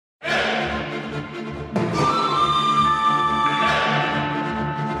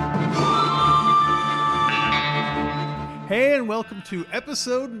Hey, and welcome to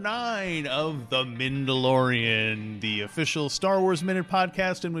episode 9 of The Mandalorian, the official Star Wars Minute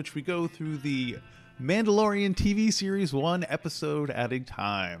podcast in which we go through the Mandalorian TV series one episode at a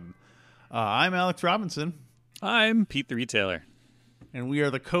time. I'm Alex Robinson. I'm Pete the Retailer. And we are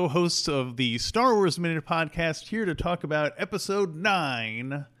the co-hosts of the Star Wars Minute podcast here to talk about episode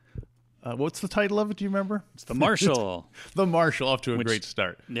 9. What's the title of it? Do you remember? It's The Marshal. The Marshal, off to a great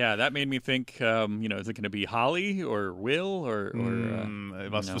start. Yeah, that made me think, is it going to be Holly or Will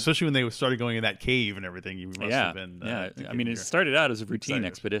especially when they started going in that cave and everything. You must have been. I mean, it started out as a routine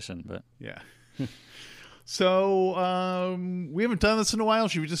expedition, but yeah. So we haven't done this in a while.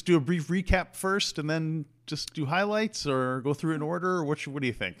 Should we just do a brief recap first and then just do highlights, or go through in order? Or what do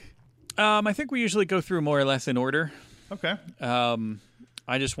you think? I think we usually go through more or less in order. Okay.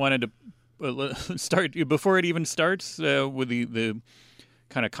 I just wanted to start before it even starts with the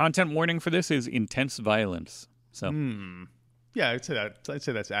kind of content warning for this is intense violence. So yeah, I'd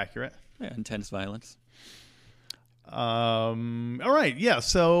say that's accurate. Yeah, intense violence. All right, yeah.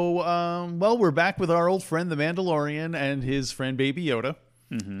 So we're back with our old friend the Mandalorian and his friend Baby Yoda.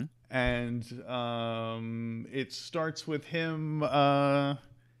 Mm-hmm. And it starts with him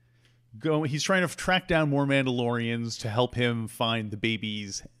he's trying to track down more Mandalorians to help him find the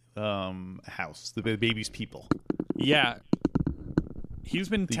baby's house, the baby's people. Yeah. He's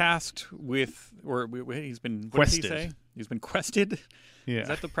been tasked with, or he's been quested. What did he say? He's been quested? Yeah. Is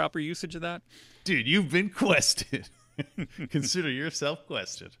that the proper usage of that? Dude, you've been quested. Consider yourself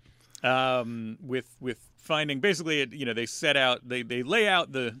quested. With finding, basically, they set out, they lay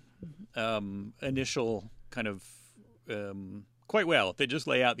out the initial kind of quite well. They just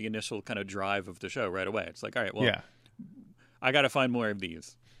lay out the initial kind of drive of the show right away. It's like, all right, well, yeah. I got to find more of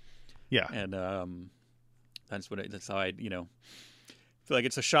these. Yeah. And that's how I, feel like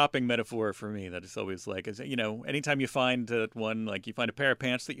it's a shopping metaphor for me. That it's always like, anytime you find one, like you find a pair of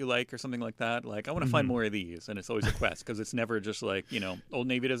pants that you like or something like that, like I want to find more of these. And it's always a quest because it's never just like, Old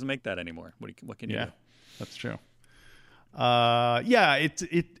Navy doesn't make that anymore. What can you do? That's true.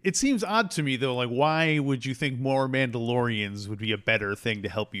 It seems odd to me though. Like, why would you think more Mandalorians would be a better thing to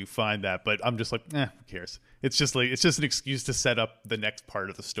help you find that? But I'm just like, who cares? It's just an excuse to set up the next part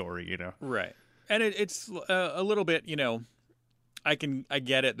of the story, Right. And it's a little bit, I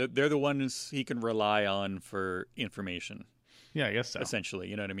get it. They're the ones he can rely on for information. Yeah, I guess so. Essentially,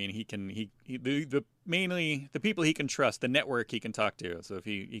 you know what I mean? Mainly the people he can trust, the network he can talk to. So if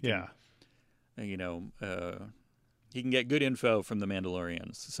he can, he can get good info from the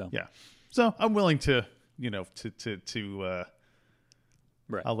Mandalorians. So yeah, so I'm willing to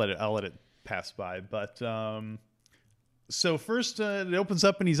right. I'll let it pass by. But so first it opens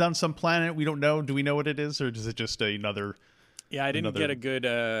up and he's on some planet we don't know. Do we know what it is, or is it just another? Yeah, I didn't get a good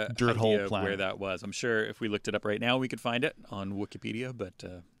dirt hole idea of planet where that was. I'm sure if we looked it up right now, we could find it on Wikipedia. But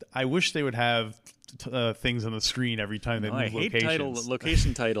I wish they would have things on the screen every time they move locations. I hate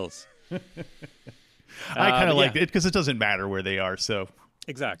location titles. I kind of like it because it doesn't matter where they are. So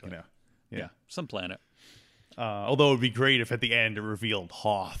exactly, yeah, some planet. Although it would be great if at the end it revealed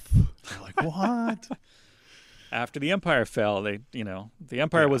Hoth. They're like, what? After the Empire fell, the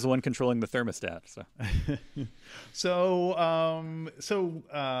Empire was the one controlling the thermostat. So,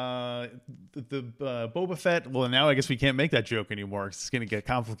 the Boba Fett. Well, now I guess we can't make that joke anymore. It's going to get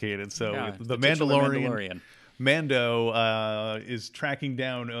complicated. So the Mandalorian. Mando is tracking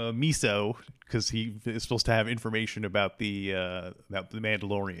down Miso because he is supposed to have information about the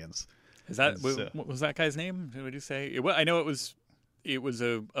Mandalorians. Is that what was that guy's name? What did you say? I know it was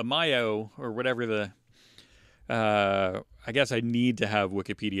a Mayo or whatever the. I guess I need to have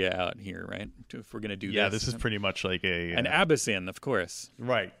Wikipedia out here, right? If we're going to do this. Yeah, this is pretty much like an Abyssin, of course.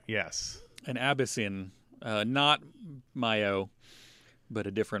 Right. Yes. An Abyssin, not Mayo, but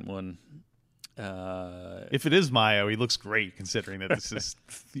a different one. If it is Mayo, he looks great considering that this is,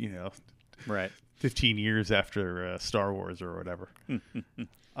 right, 15 years after Star Wars or whatever.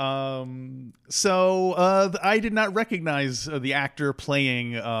 So I did not recognize the actor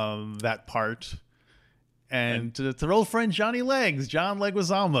playing that part. And it's our old friend John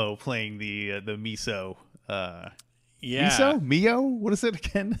Leguizamo playing the Miso. Miso? Mio? What is it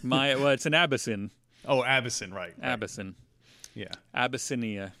again? Well, it's an Abyssin. Oh, Abyssin, right. Abyssin. Yeah.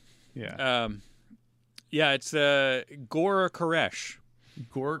 Abyssinia. Yeah. It's Gor Koresh.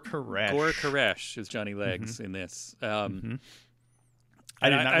 Gor Koresh. Gor Koresh is Johnny Legs in this. I did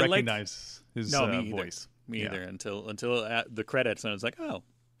not recognize his voice. Me either until the credits, and I was like, oh.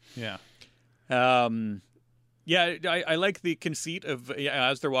 Yeah. Yeah, I like the conceit of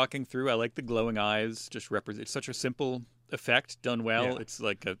as they're walking through. I like the glowing eyes. Just represent. It's such a simple effect done well.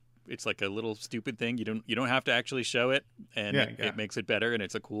 Yeah. It's like a little stupid thing. You don't have to actually show it, and it makes it better, and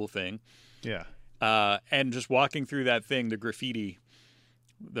it's a cool thing. Yeah. And just walking through that thing, the graffiti,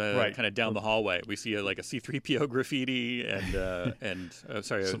 kind of down the hallway, we see like a C-3PO graffiti and a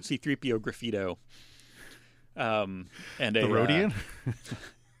C-3PO graffito. And the Rhodian.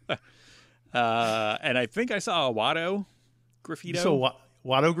 And I think I saw a Watto graffito. So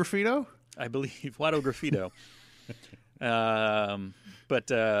Watto graffito? I believe Watto graffito.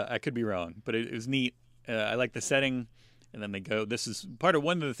 But I could be wrong. But it was neat. I like the setting. And then they go. This is part of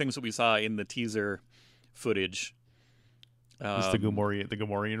one of the things that we saw in the teaser footage. Was the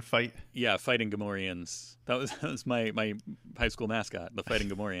Gamorrean fight? Yeah, fighting Gamorreans. That was my high school mascot, the fighting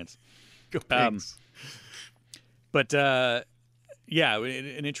Gamorreans. Go Pigs. But yeah,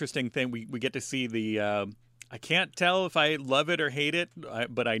 an interesting thing. We get to see the. I can't tell if I love it or hate it,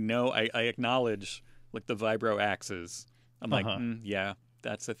 but I know I acknowledge like the vibro axes. I'm like, yeah,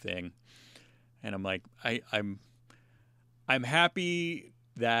 that's a thing, and I'm like, I'm happy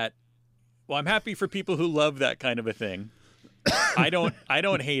that. Well, I'm happy for people who love that kind of a thing. I don't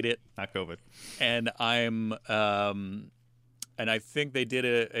hate it. Not COVID. And and I think they did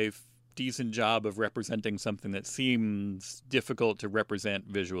a decent job of representing something that seems difficult to represent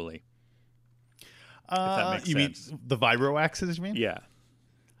visually. If that makes sense. Mean the vibro axes, you mean? Yeah.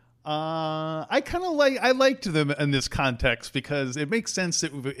 I liked them in this context because it makes sense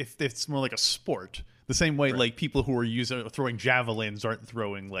that if it's more like a sport, the same way like people who are throwing javelins aren't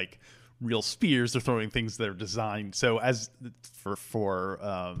throwing like real spears, they're throwing things that are designed so as for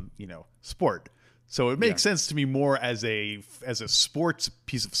sport. So it makes sense to me more as a sports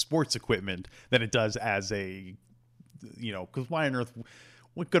piece of sports equipment than it does as a, because why on earth,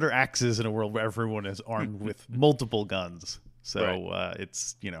 what good are axes in a world where everyone is armed with multiple guns? So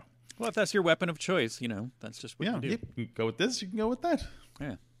it's, Well, if that's your weapon of choice, that's just what you do. You can go with this, you can go with that.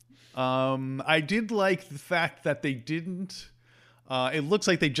 Yeah. I did like the fact that they didn't, it looks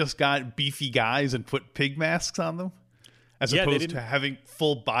like they just got beefy guys and put pig masks on them. As opposed to having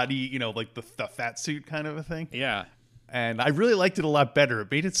full body, like the fat suit kind of a thing. Yeah. And I really liked it a lot better.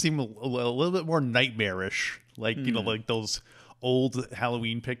 It made it seem a little bit more nightmarish. Like, like those old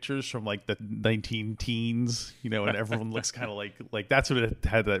Halloween pictures from like the 19-teens, and everyone looks kind of like that's what it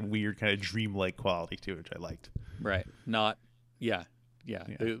had, that weird kind of dreamlike quality to it, which I liked. Right. Not, yeah.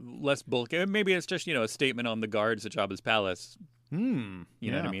 Less bulky. Maybe it's just, a statement on the guards at Jabba's palace. You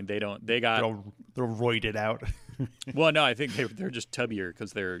know what I mean? They're roided out. Well, no, I think they're just tubbier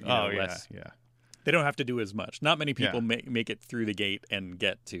because they're less. Yeah. They don't have to do as much. Not many people make it through the gate and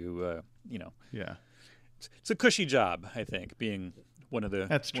get to Yeah. It's a cushy job, I think, being one of the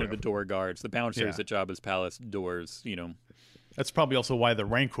door guards, the bouncers at Jabba's palace doors. That's probably also why the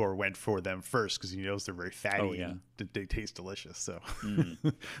Rancor went for them first, because he knows they're very fatty and they taste delicious. So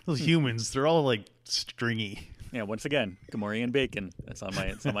those humans, they're all like stringy. Yeah, once again, Gamorrean bacon. It's on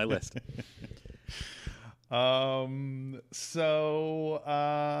my list.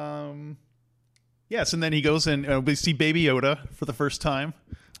 Yes, and then he goes and we see Baby Yoda for the first time.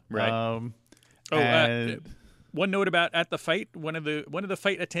 Right. One note about at the fight, one of the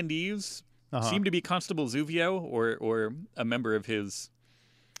fight attendees seemed to be Constable Zuvio or a member of his.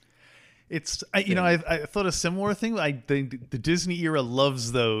 It's I thought a similar thing. The Disney era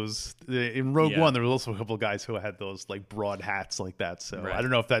loves those. In Rogue One, there was also a couple of guys who had those like broad hats like that. So I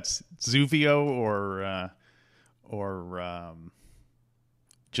don't know if that's Zuvio or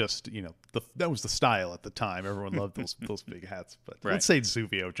just that was the style at the time. Everyone loved those big hats. But let's say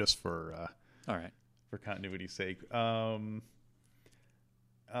Zuvio just for all right, for continuity's sake.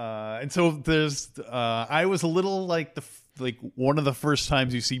 And so there's I was a little like one of the first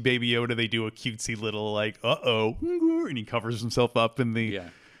times you see Baby Yoda, they do a cutesy little like and he covers himself up in the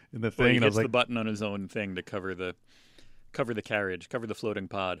thing. Well, he and I was hits the button on his own thing to cover the carriage, cover the floating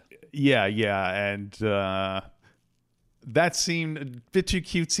pod. Yeah, and that seemed a bit too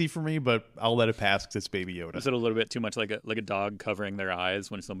cutesy for me, but I'll let it pass because it's Baby Yoda. Is it a little bit too much like a dog covering their eyes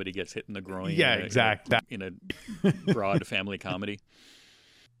when somebody gets hit in the groin? Yeah, exactly. In a broad family comedy.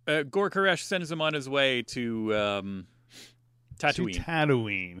 Gor Koresh sends him on his way to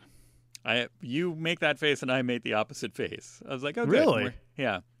Tatooine. You make that face and I make the opposite face. I was like, oh, good. Really?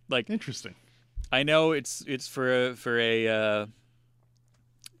 Yeah. Like, interesting. I know it's for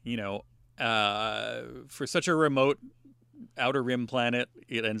such a remote outer rim planet,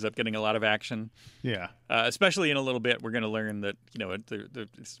 it ends up getting a lot of action. Yeah. Especially in a little bit, we're going to learn that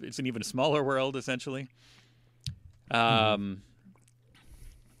it's an even smaller world essentially.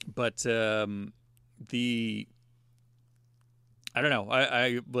 But the I don't know.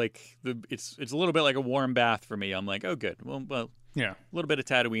 I like it's a little bit like a warm bath for me. I'm like, oh, good. Well, yeah, a little bit of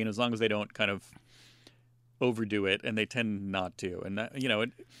Tatooine, as long as they don't kind of overdo it, and they tend not to. And that,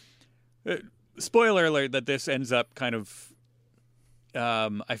 spoiler alert that this ends up kind of.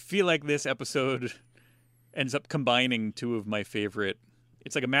 I feel like this episode ends up combining two of my favorite.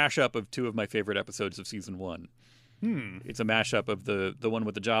 It's like a mashup of two of my favorite episodes of season 1. It's a mashup of the one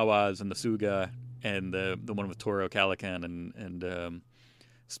with the Jawas and the Suga, and the one with Toro Calican and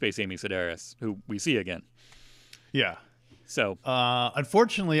Space Amy Sedaris, who we see again. Yeah. So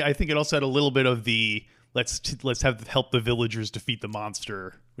unfortunately, I think it also had a little bit of the let's help the villagers defeat the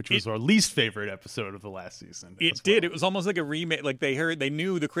monster, which was our least favorite episode of the last season. It did. It was almost like a remake. Like they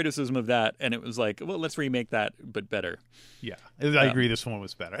knew the criticism of that, and it was like, well, let's remake that, but better. Yeah, I agree. This one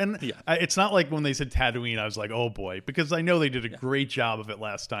was better, and it's not like when they said Tatooine, I was like, oh boy, because I know they did a great job of it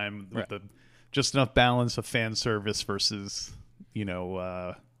last time with the just enough balance of fan service versus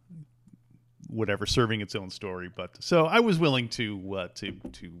whatever serving its own story. But so I was willing to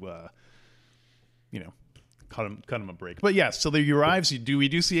cut him a break. But yes, so there he arrives. We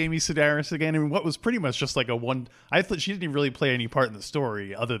do see Amy Sedaris again, and what was pretty much just like I thought she didn't even really play any part in the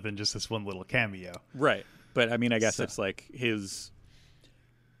story other than just this one little cameo. Right. But I mean, I guess it's like he's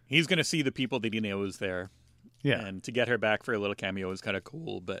going to see the people that he knows there. Yeah. And to get her back for a little cameo is kind of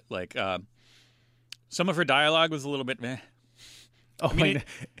cool. But like some of her dialogue was a little bit meh. Oh, I mean,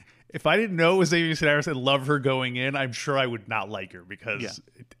 if I didn't know it was Amy Sedaris and love her going in, I'm sure I would not like her because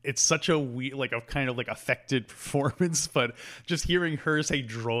it's such a weird, like a kind of like affected performance. But just hearing her say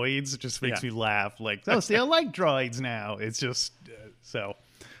droids just makes me laugh. Like, oh, see, I like droids now. It's just so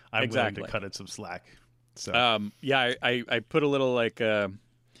I'm willing to cut it some slack. So I put a little like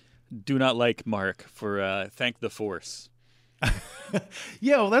do not like mark for thank the Force.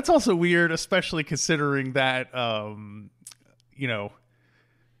 Yeah, well, that's also weird, especially considering that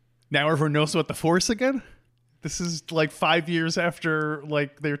now everyone knows about the Force again. This is like 5 years after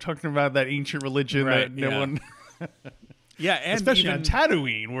like they were talking about that ancient religion that no one. Yeah, and especially on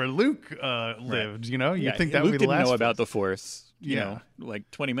Tatooine where Luke lived. You think that Luke would be the last. Didn't know about the Force. Like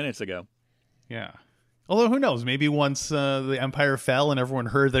 20 minutes ago. Yeah. Although who knows? Maybe once the Empire fell and everyone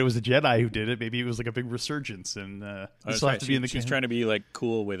heard that it was a Jedi who did it, maybe it was like a big resurgence, and this will have to be in the. She's trying to be like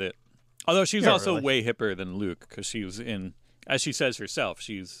cool with it. Although she's also way hipper than Luke because she was in, as she says herself,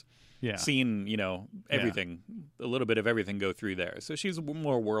 she's seen everything, a little bit of everything go through there. So she's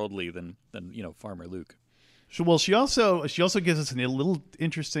more worldly than Farmer Luke. Well, she also gives us a little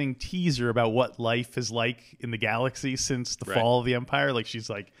interesting teaser about what life is like in the galaxy since the fall of the Empire. Like she's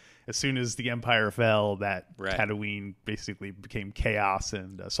like, as soon as the Empire fell, that Tatooine basically became chaos,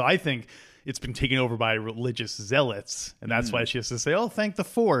 and so I think it's been taken over by religious zealots, and that's why she has to say, "Oh, thank the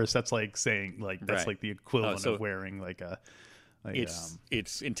Force." That's like saying like that's like the equivalent of wearing like a. It's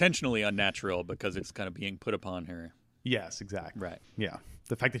intentionally unnatural because it's kind of being put upon her. Yes, exactly. Right. Yeah.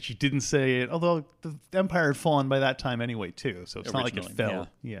 The fact that she didn't say it, although the Empire had fallen by that time anyway, too. So it's not like it fell.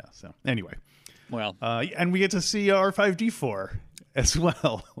 Yeah. So anyway. Well. And we get to see R5D4 as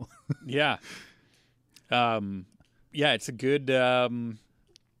well. Yeah. It's a good. I'm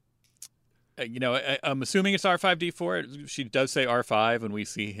assuming it's R5D4. She does say R5 when we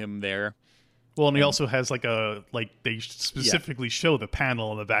see him there. Well, and he also has they specifically show the panel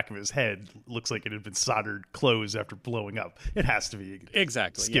on the back of his head. Looks like it had been soldered closed after blowing up. It has to be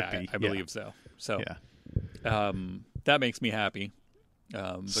exactly Skippy. Yeah, I believe so. So that makes me happy.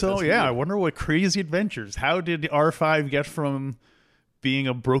 I wonder what crazy adventures. How did R5 get from being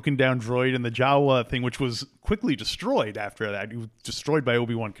a broken down droid in the Jawa thing, which was quickly destroyed after that? He was destroyed by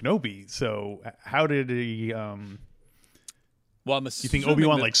Obi-Wan Kenobi. So how did he? Well, you think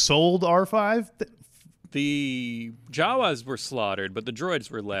Obi-Wan sold R5? The Jawas were slaughtered, but the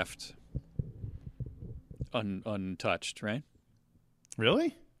droids were left untouched, right?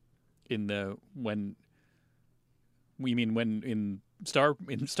 Really? In Star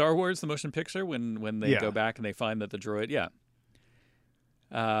Wars, the motion picture, when they go back and they find that the droid,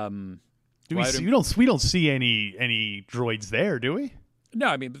 we don't see any droids there, do we? No,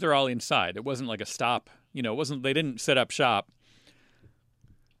 I mean, but they're all inside. It wasn't like a stop. They didn't set up shop.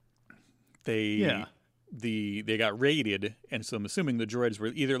 They got raided, and so I'm assuming the droids were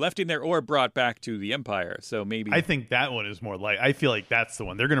either left in there or brought back to the Empire. So maybe I think that one is more like. I feel like that's the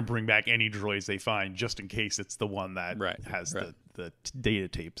one they're going to bring back any droids they find, just in case it's the one that has the data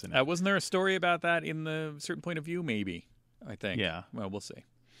tapes in it. Wasn't there a story about that in the Certain Point of View? Maybe, I think. Yeah. Well, we'll see.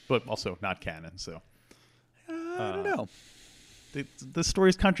 But also not canon. So I don't know. The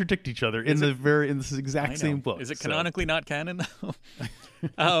stories contradict each other in this exact same book. Is it canonically not canon though?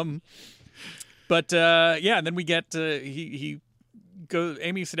 But and then we get he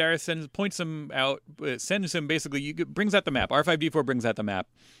Amy Sedaris points him out, sends him basically, brings out the map. R5D4 brings out the map.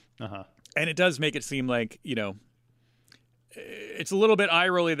 And it does make it seem like, it's a little bit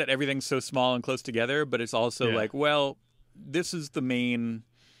eye-rolly that everything's so small and close together, but it's also like, well, this is the main,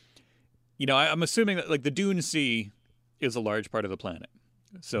 I'm assuming that like the Dune Sea is a large part of the planet.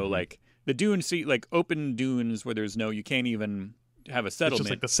 So like the Dune Sea, like open dunes where you can't even have a settlement. It's just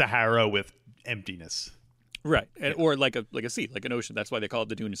like the Sahara with emptiness. Right. Or like a sea, like an ocean. That's why they call it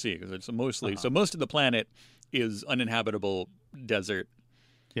the Dune Sea, because it's mostly, so most of the planet is uninhabitable desert.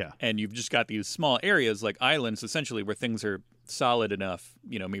 Yeah. And you've just got these small areas like islands, essentially, where things are solid enough.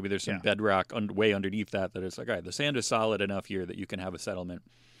 Maybe there's some bedrock way underneath that it's like, all right, the sand is solid enough here that you can have a settlement.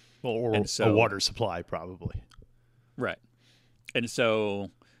 Well, or a water supply, probably. Right. And so,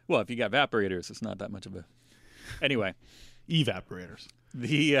 well, if you got evaporators, it's not that much of a... Anyway. Evaporators.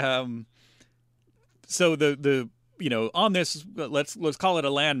 So the on this, let's call it a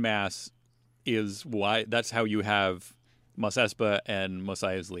landmass, is why that's how you have Mos Espa and Mos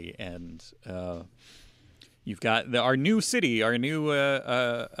Eisley, and you've got our new city, our new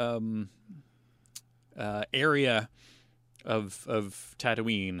area of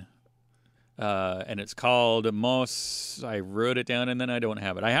Tatooine, and it's called Mos. I wrote it down and then I don't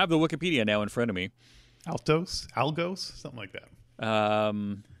have it. I have the Wikipedia now in front of me. Algos, something like that.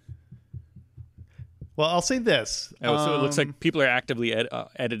 Well, I'll say this. So it looks like people are actively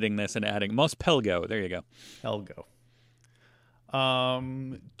editing this and adding Mos Pelgo. There you go. Pelgo.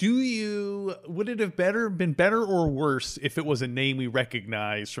 Would it have been better or worse if it was a name we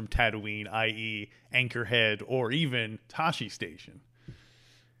recognize from Tatooine, i.e. Anchorhead or even Tashi Station?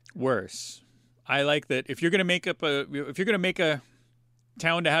 Worse. I like that if you're going to make a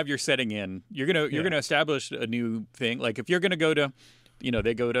town to have your setting in, you're going to establish a new thing. Like if you're going to go to,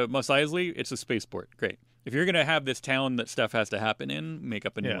 they go to Mos Eisley, it's a spaceport. Great. If you're going to have this town that stuff has to happen in, make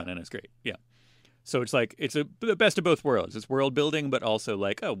up a new one, and it's great. Yeah. So it's like the best of both worlds. It's world building, but also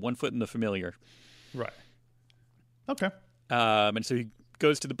like, one foot in the familiar. Right. Okay. And so he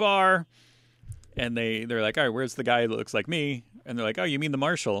goes to the bar, and they're like, all right, where's the guy that looks like me? And they're like, oh, you mean the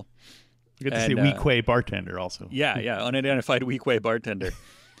marshal? You get to say Weequay bartender also. Yeah, unidentified Weequay bartender.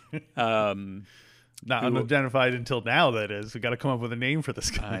 Not unidentified until now, that is. We got to come up with a name for this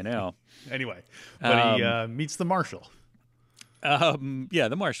guy. I know. Anyway, but he meets the marshal. Yeah,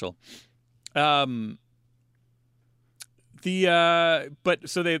 the marshal. But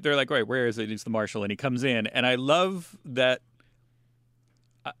so they're like, right, where is it? It's the marshal, and he comes in, and I love that.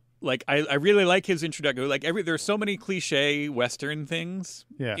 Like I really like his introduction. Like there's so many cliche Western things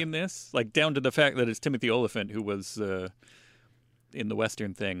in this, like down to the fact that it's Timothy Olyphant who was in the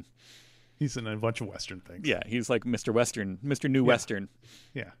Western thing. He's in a bunch of Western things. Yeah, he's like Mr. Western, Mr. New Western.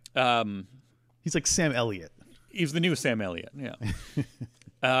 Yeah. He's like Sam Elliott. He's the new Sam Elliott. Yeah.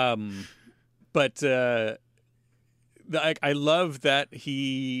 But I love that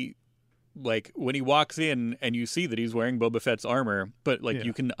he, like, when he walks in and you see that he's wearing Boba Fett's armor, but like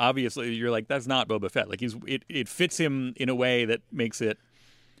you can obviously, you're like, that's not Boba Fett. Like it fits him in a way that makes it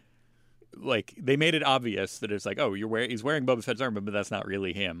like they made it obvious that it's like, oh, he's wearing Boba Fett's armor, but that's not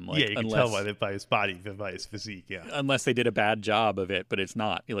really him. Like, you can tell by his body, by his physique. Yeah. Unless they did a bad job of it, but it's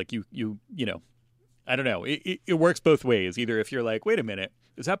not. Like you know. I don't know. It works both ways. Either if you're like, wait a minute,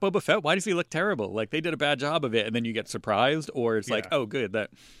 is that Boba Fett? Why does he look terrible? Like they did a bad job of it, and then you get surprised, or it's like, oh, good,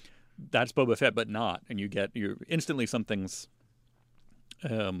 that's Boba Fett, but not, and you're instantly something's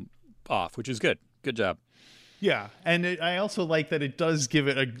off, which is good. Good job. Yeah, and I also like that it does give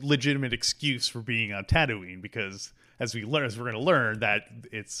it a legitimate excuse for being on Tatooine, because as we're going to learn, that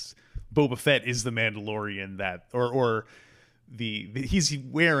it's Boba Fett is the Mandalorian that, or he's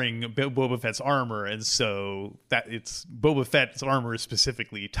wearing Boba Fett's armor, and so that it's Boba Fett's armor is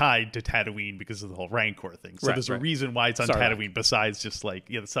specifically tied to Tatooine because of the whole Rancor thing. So there's a reason why it's on Tatooine besides just like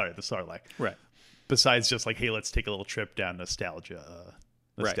the Sarlacc. Right. Besides just like, hey, let's take a little trip down nostalgia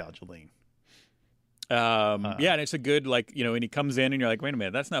lane. And it's a good, like, and he comes in and you're like, wait a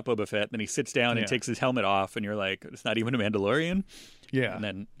minute, that's not Boba Fett. Then he sits down and takes his helmet off, and you're like, it's not even a Mandalorian. Yeah. And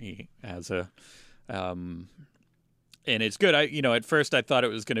then he has and it's good. At first I thought it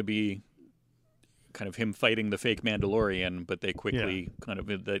was going to be kind of him fighting the fake Mandalorian, but they quickly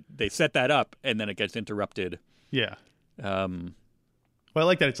they set that up, and then it gets interrupted. Yeah. Well, I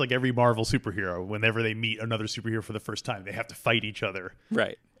like that it's like every Marvel superhero, whenever they meet another superhero for the first time, they have to fight each other.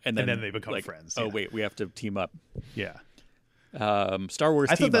 Right. And then they become friends. Oh, wait, we have to team up. Yeah. Star Wars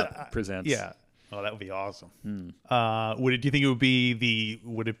Team Up presents. Yeah. Oh, that would be awesome. Do you think it would be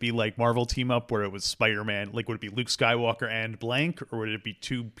would it be like Marvel Team Up where it was Spider-Man? Like, would it be Luke Skywalker and blank, or would it be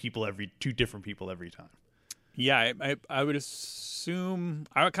two different people every time? Yeah, I would assume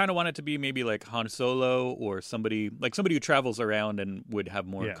I kind of want it to be maybe like Han Solo or somebody who travels around and would have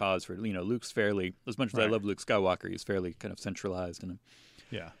more cause for. Luke's fairly, as much as I love Luke Skywalker, he's fairly kind of centralized and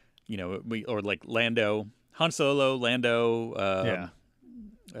or like Lando, Han Solo, Lando.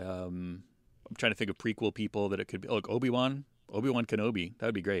 I'm trying to think of prequel people that it could be. Like Obi-Wan Kenobi. That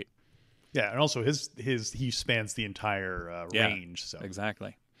would be great. Yeah, and also he spans the entire range. So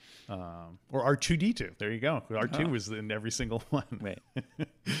exactly. Or R2D2. There you go. R2 was in every single one. Wait.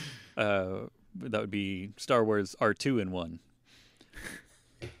 That would be Star Wars R2 in 1.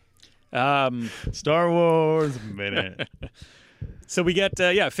 Star Wars minute. So we get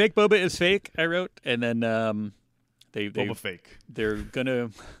fake Boba is fake. I wrote, and then Boba fake. They're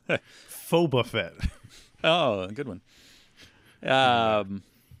gonna Fauxba Fett. Oh, good one.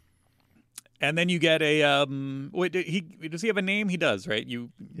 And then you get a wait. Does he have a name? He does, right?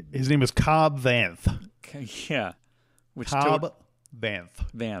 His name is Cobb Vanth. Yeah, Cobb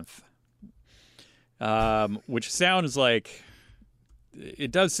Vanth. Which sounds like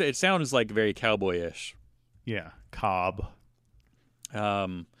it does. It sounds like very cowboyish. Yeah, Cobb.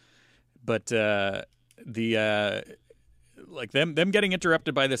 But the like them getting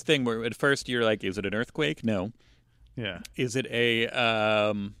interrupted by this thing where at first you're like, is it an earthquake? No. Yeah. Is it a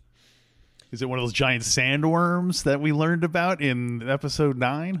Is it one of those giant sandworms that we learned about in episode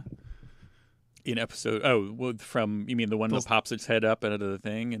 9? You mean the one that pops its head up out of the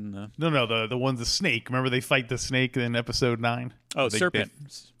thing? And No, the one, the snake. Remember they fight the snake in episode 9? Oh, serpent.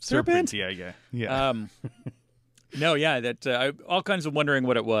 Serpent? Yeah. No, yeah, that all kinds of wondering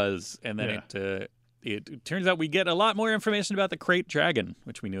what it was, and then it turns out we get a lot more information about the crate dragon,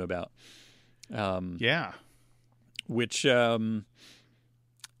 which we knew about. Which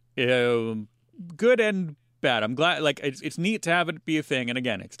good and bad. I'm glad. Like it's neat to have it be a thing, and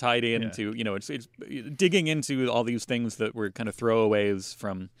again, it's tied into it's digging into all these things that were kind of throwaways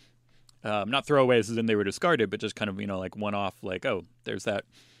from, not throwaways as in they were discarded, but just kind of like one off. Like, oh, there's that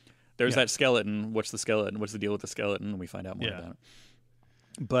skeleton. What's the skeleton? What's the deal with the skeleton? And we find out more about it.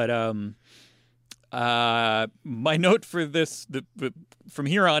 But my note for this from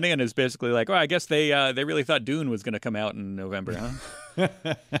here on in is basically like, I guess they really thought Dune was going to come out in November, huh?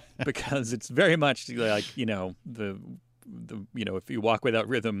 Because it's very much like the if you walk without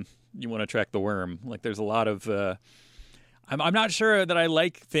rhythm, you want to track the worm. Like there's a lot of I'm not sure that I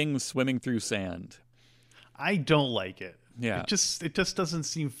like things swimming through sand. I don't like it. Yeah, it just doesn't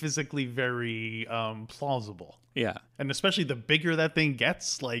seem physically very plausible. Yeah, and especially the bigger that thing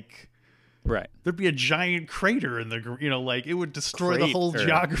gets, like. Right. There'd be a giant crater in the, like it would destroy the whole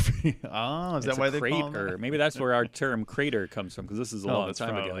geography. Oh, is that why they call it? Maybe that's where our term crater comes from, because this is a long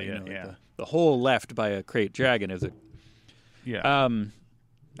time ago. Yeah. The hole left by a crate dragon is it? Yeah.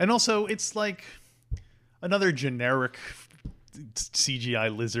 And also, it's like another generic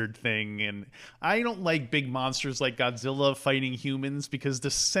CGI lizard thing, and I don't like big monsters like Godzilla fighting humans because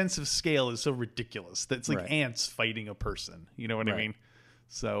the sense of scale is so ridiculous that it's like ants fighting a person. You know what I mean?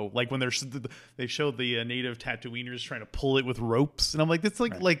 So, like when they showed the native Tatooiners trying to pull it with ropes, and I'm like, it's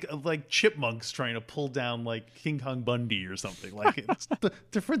like chipmunks trying to pull down like King Kong Bundy or something. Like, it's the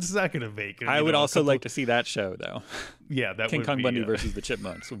difference is that going to make? I would also like to see that show, though. Yeah, that King Kong Bundy versus the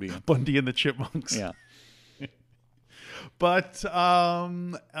Chipmunks would be Bundy and the Chipmunks. Yeah. But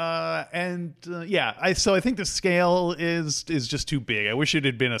I think the scale is just too big. I wish it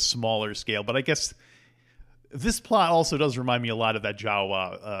had been a smaller scale, but I guess. This plot also does remind me a lot of that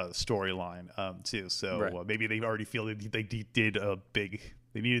Jawa storyline too. So maybe they already feel that they did a big.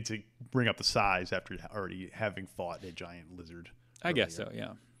 They needed to bring up the size after already having fought a giant lizard. I guess so.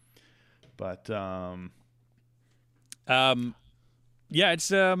 Yeah. But it's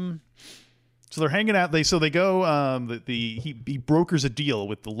So they're hanging out. They go. He brokers a deal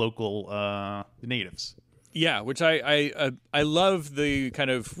with the local natives. Yeah, which I love the kind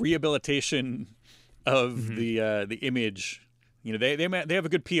of rehabilitation of the image. They have a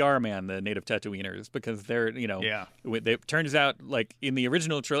good PR man, the native Tatooiners, because they're it turns out like in the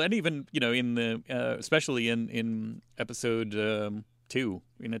original trilogy, and even in the especially in episode 2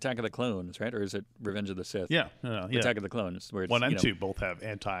 in Attack of the Clones, right? Or is it Revenge of the Sith? Yeah, Attack of the Clones, where it's, 1 and 2 both have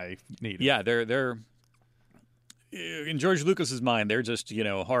anti-native. Yeah, they're in George Lucas's mind, they're just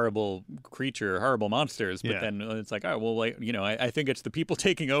horrible monsters. But then it's like, oh well, like I think it's the people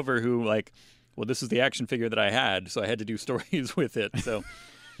taking over who like. Well, this is the action figure that I had, so I had to do stories with it. So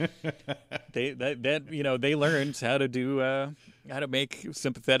they learned how to do how to make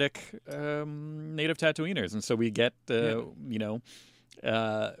sympathetic native Tatooiners, and so we get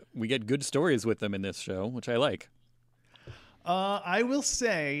we get good stories with them in this show, which I like. I will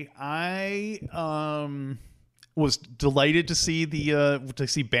say was delighted to see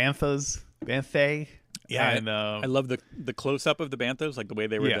Banthay. Yeah, and I love the close up of the banthas, like the way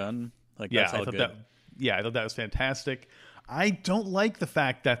they were done. Like that's all good. I thought that was fantastic. I don't like the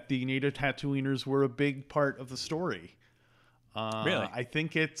fact that the native Tatooiners were a big part of the story. Really? I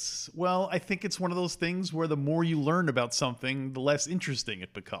think it's one of those things where the more you learn about something, the less interesting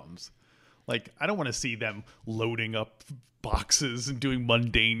it becomes. Like, I don't want to see them loading up boxes and doing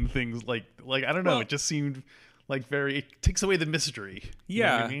mundane things. Like I don't know. It just seemed like it takes away the mystery. You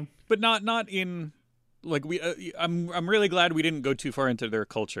know what I mean? But not in like I'm really glad we didn't go too far into their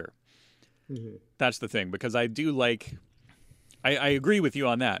culture. Mm-hmm. That's the thing, because I do like. I agree with you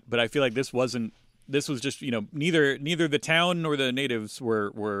on that, but I feel like this was just, neither the town nor the natives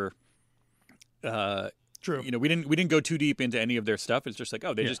were true. We didn't go too deep into any of their stuff. It's just like,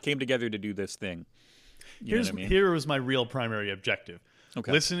 they just came together to do this thing. Here was my real primary objective.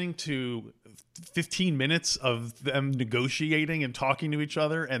 Okay. Listening to 15 minutes of them negotiating and talking to each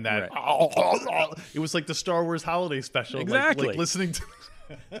other, and that it was like the Star Wars holiday special. Exactly. Like listening to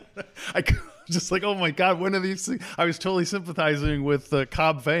I just like, oh my God, one of these things. I was totally sympathizing with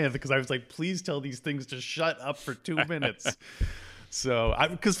Cobb Vanth, because I was like, please tell these things to shut up for 2 minutes. So,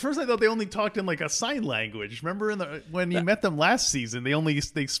 because first I thought they only talked in like a sign language. Remember when you met them last season,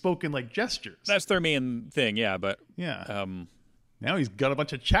 they spoke in like gestures. That's their main thing, yeah. But now he's got a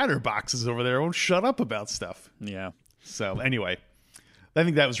bunch of chatterboxes over there. Won't shut up about stuff. Yeah. So anyway, I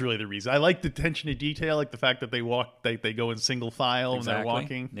think that was really the reason. I like the attention to detail, like the fact that they go in single file when they're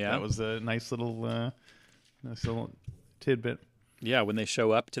walking. Yeah, that was a nice little tidbit. Yeah, when they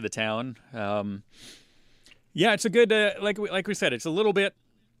show up to the town. It's a good like we said, it's a little bit,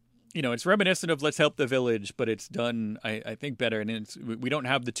 it's reminiscent of Let's Help the Village, but it's done I think better, and we don't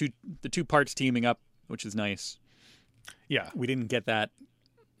have the two parts teaming up, which is nice. Yeah, we didn't get that,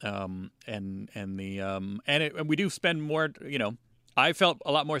 and we do spend more. I felt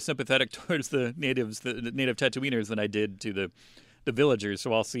a lot more sympathetic towards the native Tatooiners than I did to the villagers,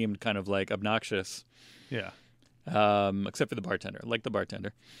 who all seemed kind of like obnoxious. Yeah. Except for the bartender. I like the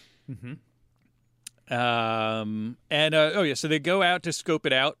bartender. Mm-hmm. So they go out to scope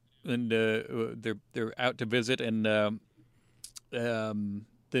it out, and they're out to visit, and the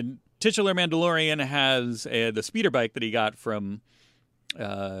titular Mandalorian has the speeder bike that he got from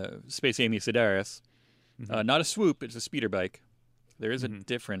Space Amy Sedaris. Mm-hmm. Not a swoop, it's a speeder bike. There is a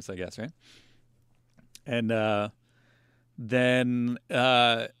difference, I guess, right? And then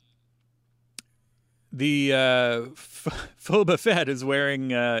the Fauxba Fett is wearing.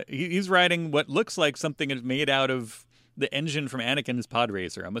 He's riding what looks like something is made out of the engine from Anakin's pod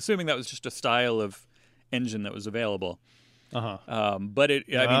racer. I'm assuming that was just a style of engine that was available. But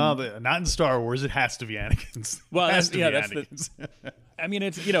not in Star Wars. It has to be Anakin's. Well, that's Anakin's.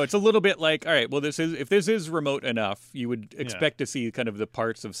 It's a little bit like, all right, well, if this is remote enough, you would expect to see kind of the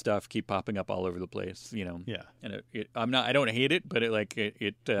parts of stuff keep popping up all over the place, Yeah. And I don't hate it, but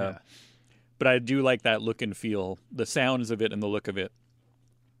but I do like that look and feel, the sounds of it and the look of it.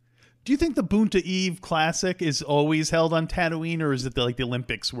 Do you think the Boonta Eve Classic is always held on Tatooine, or is it like the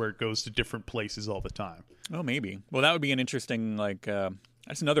Olympics where it goes to different places all the time? Oh, maybe. Well, that would be an interesting,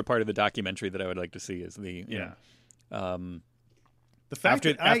 that's another part of the documentary that I would like to see, is the fact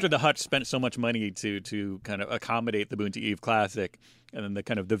after the Hutch spent so much money to kind of accommodate the Boonta Eve Classic, and then the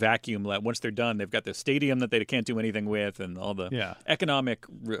kind of the vacuum, once they're done, they've got the stadium that they can't do anything with, and all the economic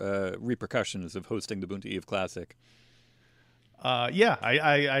repercussions of hosting the Boonta Eve Classic.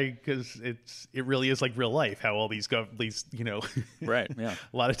 Because it really is like real life, how all these right, yeah,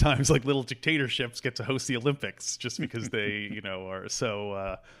 a lot of times like little dictatorships get to host the Olympics just because they are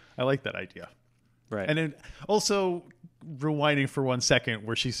so. I like that idea, right? And then also rewinding for 1 second,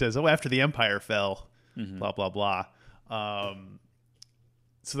 where she says, "Oh, after the Empire fell, blah blah blah."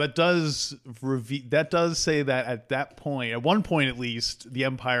 So that does say that at that point, at one point at least, the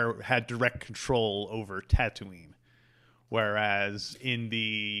Empire had direct control over Tatooine. Whereas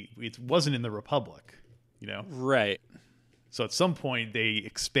it wasn't in the Republic, Right. So at some point they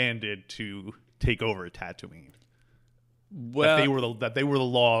expanded to take over Tatooine. Well, that they were the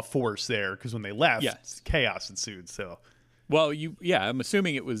law force there, because when they left, chaos ensued. So, well, I'm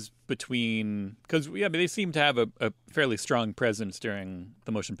assuming it was between, because they seem to have a fairly strong presence during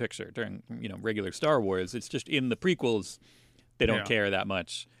the motion picture, during regular Star Wars. It's just in the prequels they don't care that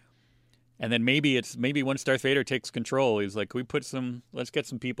much. And then maybe once Darth Vader takes control, he's like, let's get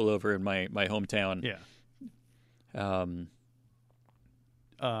some people over in my hometown. Yeah.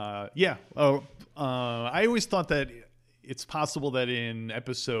 I always thought that it's possible that in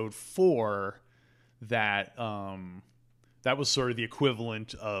episode 4 that was sort of the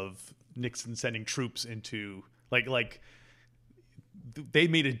equivalent of Nixon sending troops into Like they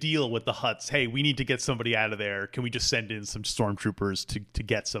made a deal with the Hutts. Hey, we need to get somebody out of there. Can we just send in some stormtroopers to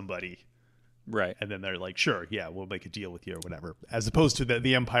get somebody? Right. And then they're like, sure, yeah, we'll make a deal with you or whatever. As opposed to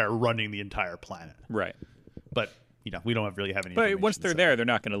the Empire running the entire planet. Right. But, we don't really have any. But once they're there, they're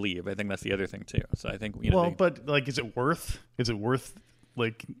not going to leave. I think that's the other thing too. So I think but like, is it worth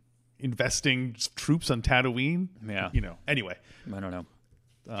like investing troops on Tatooine? Yeah. Anyway. I don't know.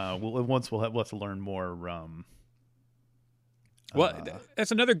 We'll have to learn more. Well,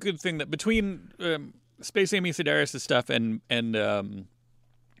 that's another good thing that between Space Amy Sedaris' stuff and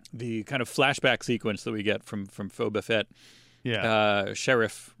the kind of flashback sequence that we get from Fauxba Fett. Yeah.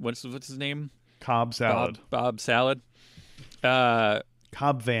 Sheriff, what's his name? Cobb Salad. Bob Salad. Cobb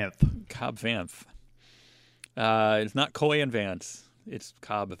Vanth. Cobb Vanth. It's not Coy and Vance. It's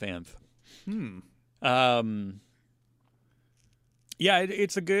Cobb Vanth. Yeah,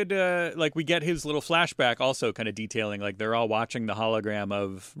 it's a good, like we get his little flashback also kind of detailing, like they're all watching the hologram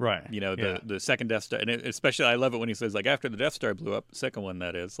of, the second Death Star. And especially I love it when he says, like, after the Death Star blew up, the second one,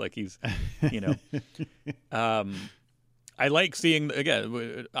 that is, like he's, I like seeing,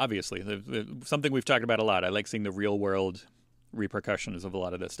 again, obviously, something we've talked about a lot. I like seeing the real world repercussions of a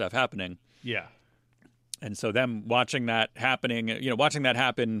lot of this stuff happening. Yeah. And so them watching that happening, watching that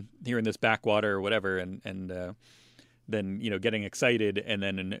happen here in this backwater or whatever, and then, getting excited. And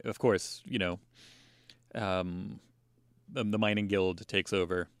then, of course, the mining guild takes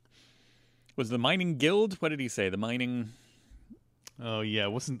over. Was the mining guild? What did he say? The mining. Oh, yeah. I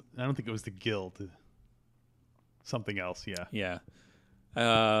don't think it was the guild. Something else. Yeah. Yeah.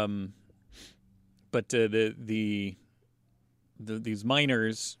 But these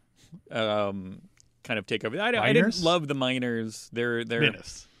miners kind of take over. I didn't love the miners. They're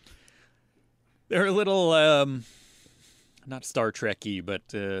Menace. They're a little not Star Trek-y, but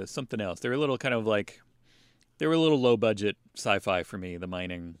something else. They're a little kind of like they were a little low budget sci-fi for me. The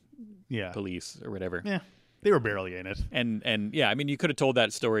mining police or whatever. Yeah, they were barely in it. And yeah, I mean, you could have told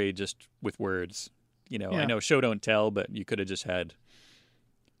that story just with words. I know show don't tell, but you could have just had.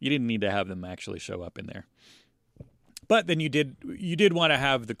 You didn't need to have them actually show up in there. But then you did want to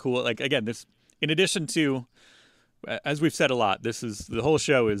have the cool, like, again, this, in addition to, as we've said a lot, the whole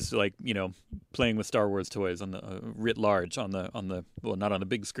show is like, playing with Star Wars toys on the writ large on the well, not on the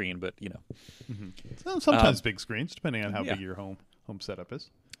big screen, but Mm-hmm. Sometimes big screens, depending on how big your home setup is.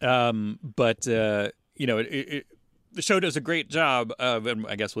 But the show does a great job of, and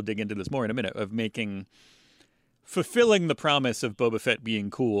I guess we'll dig into this more in a minute, of fulfilling the promise of Boba Fett being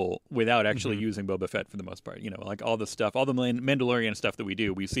cool without actually using Boba Fett for the most part. Like all the stuff, all the Mandalorian stuff that we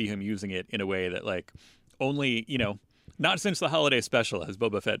do, we see him using it in a way that, like, only, not since the holiday special has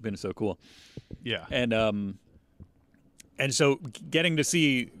Boba Fett been so cool. Yeah. And so getting to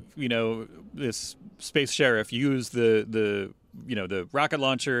see, this space sheriff use the rocket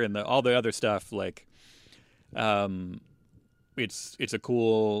launcher and the all the other stuff, like, it's a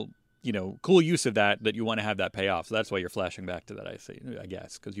cool use of that you want to have that pay off. So that's why you're flashing back to that, I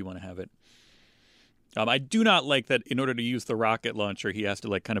guess, because you want to have it. I do not like that in order to use the rocket launcher, he has to,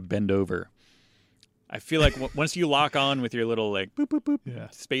 like, kind of bend over. I feel like once you lock on with your little, like, boop, boop,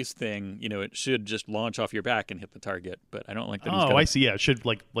 boop space thing, it should just launch off your back and hit the target. But I don't like that. I see. Yeah, it should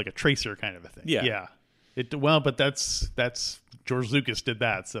like a tracer kind of a thing. Yeah. Yeah. But that's George Lucas did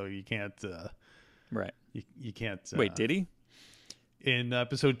that, so you can't. Right. You can't. Wait, did he? In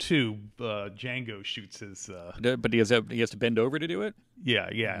episode 2, Django shoots his. But he has to bend over to do it.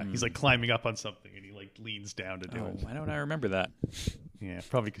 Yeah. He's like climbing up on something, and he like leans down to do it. Why don't I remember that? Yeah,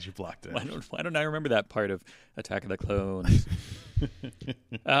 probably because you blocked it. Why don't I remember that part of Attack of the Clones?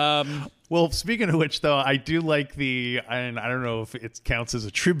 Well, speaking of which, though, I do like and I don't know if it counts as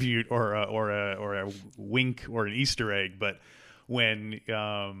a tribute or a wink or an Easter egg, but when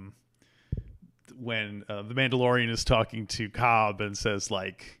the Mandalorian is talking to Cobb and says,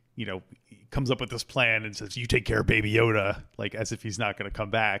 like, he comes up with this plan and says, "You take care of Baby Yoda," like as if he's not going to come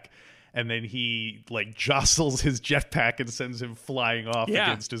back. And then he, like, jostles his jetpack and sends him flying off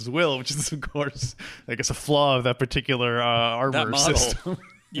against his will, which is, of course, I guess, a flaw of that particular armor system.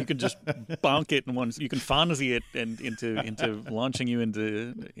 You can just bonk it you can Fonzie it and into launching you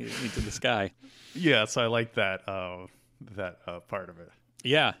into the sky. Yeah, so I like that part of it.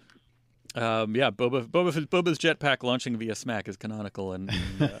 Yeah. Boba's jetpack launching via smack is canonical, and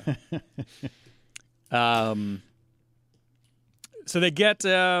so they get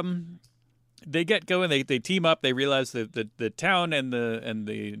going. They team up. They realize that the town and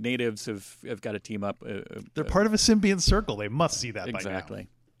the natives have got to team up. They're part of a symbiont circle. They must see that exactly.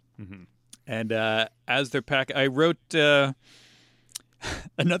 By now. Mm-hmm. And as they're packing, I wrote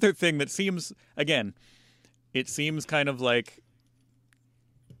another thing that seems, again, it seems kind of like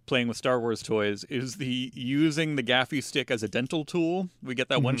playing with Star Wars toys is using the gaffy stick as a dental tool. We get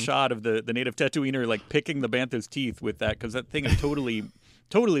that one shot of the native Tatooiner like picking the bantha's teeth with that, because that thing is totally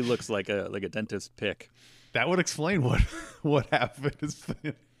looks like a dentist pick. That would explain what happened,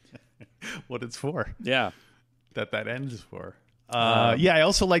 what it's for. Yeah, that end is for. Yeah, I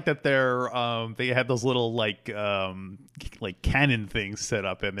also like that they had those little like cannon things set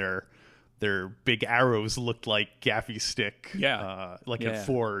up, and their big arrows looked like gaffy stick. Yeah,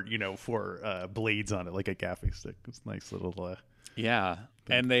 four blades on it, like a gaffy stick. It's a nice little. Yeah,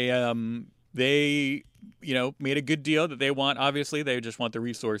 thing. And they made a good deal that they want. Obviously, they just want the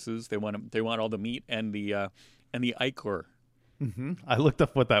resources. They want all the meat and the ichor. Mm-hmm. I looked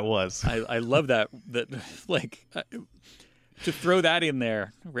up what that was. I love that like. To throw that in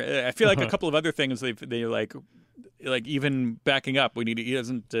there, I feel like a couple of other things they like even backing up. He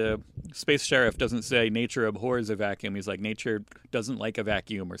doesn't. Space Sheriff doesn't say nature abhors a vacuum. He's like, nature doesn't like a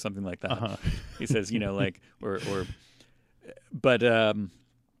vacuum or something like that. He says,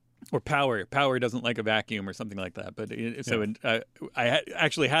 or power doesn't like a vacuum or something like that. But I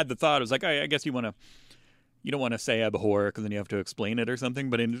actually had the thought. I was like, I guess you don't want to say abhor because then you have to explain it or something.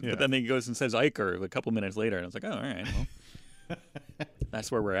 But then he goes and says ichor a couple minutes later, and I was like, oh, all right, well. That's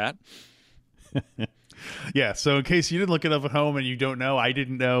where we're at. Yeah, so in case you didn't look it up at home and you don't know, I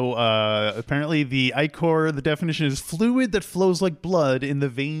didn't know, apparently the ichor, the definition is fluid that flows like blood in the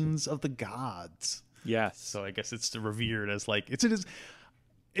veins of the gods. Yes. So I guess it's revered as like, it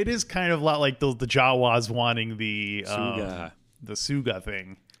is kind of a lot like the Jawas wanting the Suga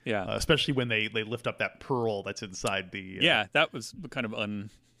thing. Yeah. Especially when they lift up that pearl that's inside the... yeah, that was kind of I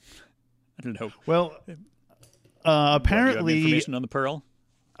don't know. Well... apparently, do you have information on the pearl?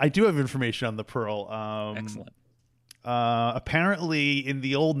 I do have information on the pearl. Excellent. Apparently, in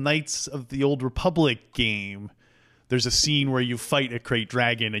the old Knights of the Old Republic game, there's a scene where you fight a Krayt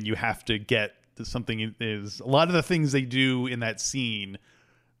Dragon, and you have to get something. Is a lot of the things they do in that scene,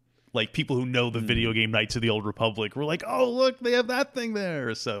 like people who know the video game Knights of the Old Republic, were like, "Oh, look, they have that thing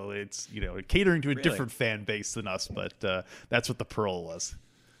there." So it's catering to a different fan base than us, but that's what the pearl was.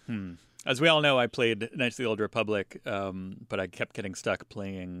 As we all know, I played Knights of the Old Republic, but I kept getting stuck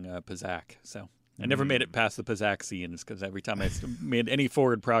playing Pazak. So I never made it past the Pazak scenes, because every time I made any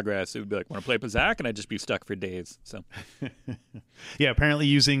forward progress, it would be like, want to play Pazak? And I'd just be stuck for days. So, yeah, apparently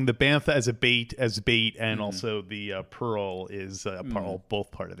using the bantha as bait, and also the pearl is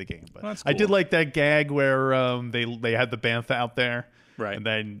both part of the game. But that's cool. I did like that gag where they had the bantha out there, right? And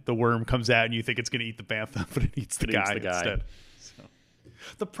then the worm comes out, and you think it's going to eat the bantha, but it eats the guy instead.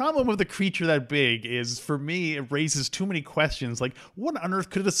 The problem with a creature that big is, for me, it raises too many questions. Like, what on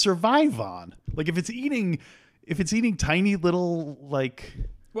earth could it survive on? Like, if it's eating tiny little, like...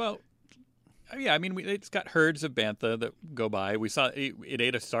 Well, yeah, I mean, it's got herds of bantha that go by. We saw it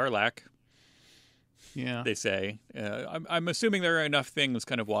ate a sarlacc. Yeah. They say. I'm assuming there are enough things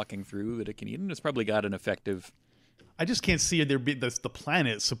kind of walking through that it can eat, and it's probably got an effective... I just can't see there be the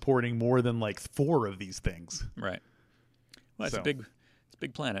planet supporting more than, like, 4 of these things. Right. Well, it's a big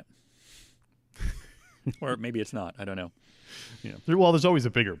planet. Or maybe it's not. I don't know. Yeah. Well, there's always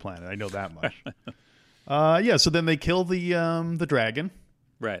a bigger planet. I know that much. Yeah, so then they kill the dragon.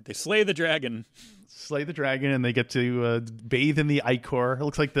 Right. They slay the dragon. And they get to bathe in the ichor. It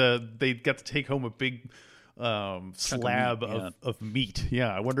looks like they get to take home a big slab of meat.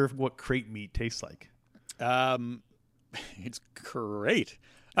 Yeah, I wonder what Krayt meat tastes like. It's great.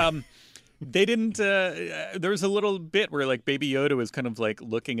 They didn't. There was a little bit where like Baby Yoda was kind of like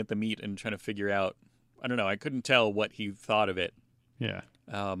looking at the meat and trying to figure out. I don't know. I couldn't tell what he thought of it. Yeah.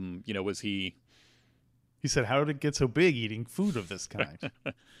 Was he? He said, "How did it get so big eating food of this kind?"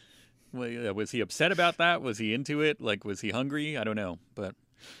 Well, was he upset about that? Was he into it? Like, was he hungry? I don't know, but.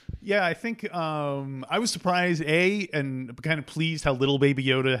 Yeah, I think I was surprised, and kind of pleased how little Baby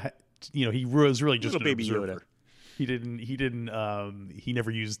Yoda. He was really just little an Baby observer. Yoda. He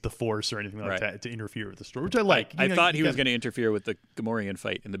never used the Force or anything like that to interfere with the story, which I like. I thought he was going to interfere with the Gamorrean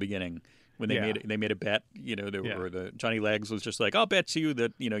fight in the beginning when they made a bet. The Johnny Legs was just like, "I'll bet you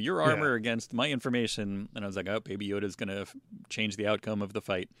that your armor against my information," and I was like, "Oh, Baby Yoda's going to change the outcome of the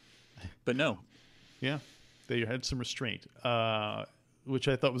fight," but no. Yeah, they had some restraint, which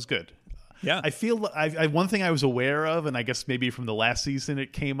I thought was good. Yeah, I feel one thing I was aware of, and I guess maybe from the last season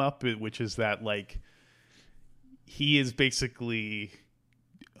it came up, which is that like. He is basically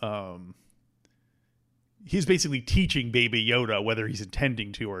teaching Baby Yoda whether he's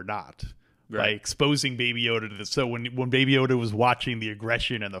intending to or not, by exposing Baby Yoda to this. So when Baby Yoda was watching the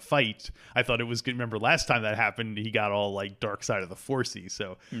aggression and the fight, I thought it was good. Remember last time that happened, he got all like dark side of the Forcey.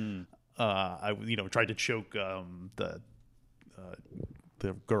 So tried to choke the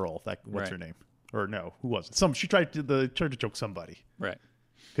girl. What's her name? Or no, who was it? She tried to choke somebody. Right.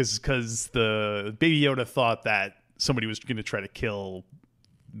 Because the Baby Yoda thought that somebody was going to try to kill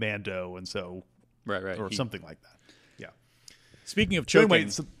Mando, and so right, or something like that. Yeah. Speaking of choking, anyway,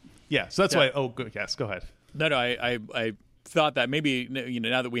 so that's why. Oh, good. Yes, go ahead. No, I thought that maybe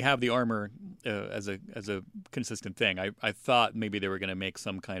now that we have the armor as a consistent thing, I thought maybe they were going to make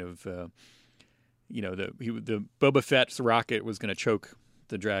some kind of the Boba Fett's rocket was going to choke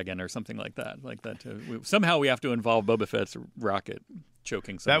the dragon or something like that. Somehow we have to involve Boba Fett's rocket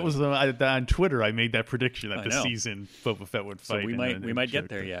choking somebody. That was on Twitter. I made that prediction that this season Boba Fett would fight. So we might get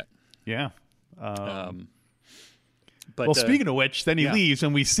there yet. Yeah. But speaking of which, then he leaves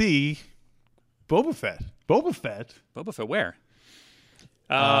and we see Boba Fett. Boba Fett where?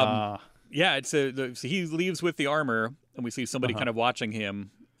 So he leaves with the armor, and we see somebody kind of watching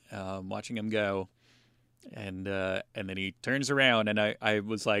him go, and then he turns around, and I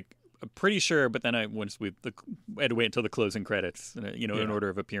was like pretty sure, but then I had to wait until the closing credits, in order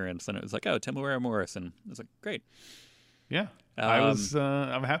of appearance, and it was like, oh, Temuera Morrison. I was like, great. Yeah,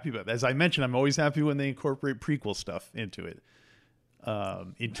 I'm happy about that. As I mentioned, I'm always happy when they incorporate prequel stuff into it.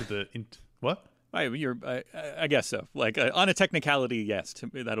 What? I guess so. On a technicality, yes,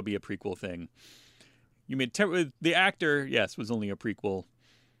 that'll be a prequel thing. You mean the actor? Yes, was only a prequel.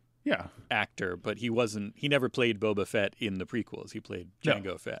 Yeah, actor, but he wasn't. He never played Boba Fett in the prequels. He played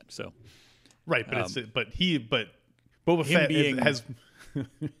Jango Fett. So, right, but Boba Fett has.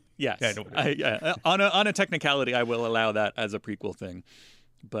 Yes, on a technicality, I will allow that as a prequel thing.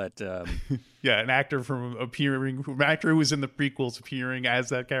 But an actor an actor who was in the prequels appearing as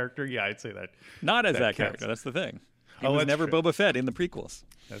that character. Yeah, I'd say that. Not as that character. That's the thing. He was never true. Boba Fett in the prequels.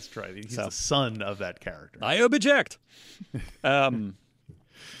 That's right. He's the son of that character. I object.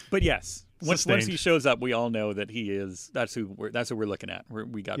 But yes, once he shows up, we all know that he is. That's who we're looking at.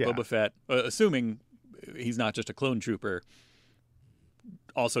 We got Boba Fett, assuming he's not just a clone trooper,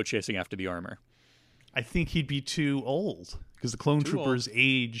 also chasing after the armor. I think he'd be too old because the clone troopers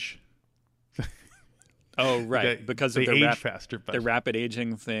age. Oh, right, because they of age faster. But the rapid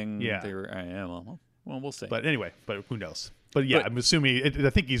aging thing. Yeah. Well, we'll see. But anyway, who knows? But yeah, I'm assuming. I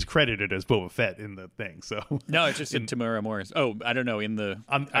think he's credited as Boba Fett in the thing. So no, it's just in Temuera Morrison. Oh, I don't know. In the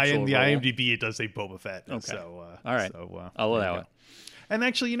IMDb, it does say Boba Fett. Okay. So all right, I'll allow it. And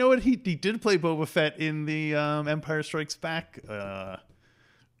actually, you know what? He did play Boba Fett in the Empire Strikes Back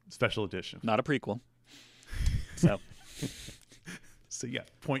special edition. Not a prequel. So yeah,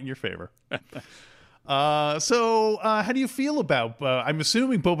 point in your favor. So how do you feel about? I'm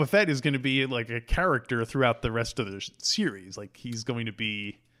assuming Boba Fett is going to be like a character throughout the rest of the series. Like he's going to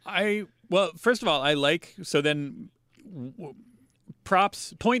be. First of all, I like. So then,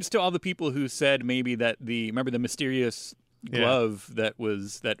 points to all the people who said maybe that remember the mysterious glove that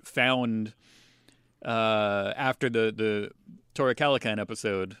found after the Torah Calican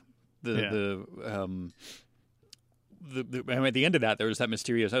episode. At the end of that, there was that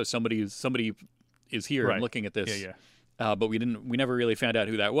mysterious somebody is here and looking at this. But we never really found out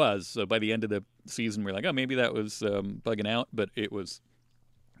who that was. So by the end of the season, we're like, oh, maybe that was bugging out. But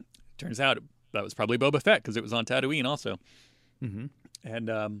turns out that was probably Boba Fett because it was on Tatooine also. Mm-hmm.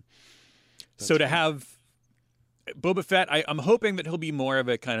 And so to have Boba Fett, I'm hoping that he'll be more of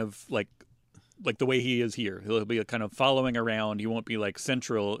a kind of like the way he is here. He'll be a kind of following around. He won't be like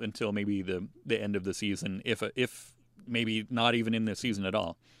central until maybe the end of the season, if maybe not even in the season at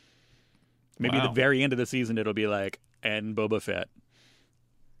all. Maybe the very end of the season it'll be like, and Boba Fett.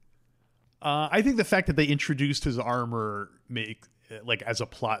 I think the fact that they introduced his armor as a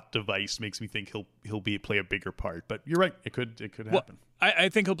plot device makes me think he'll play a bigger part. But you're right, it could happen. Well, I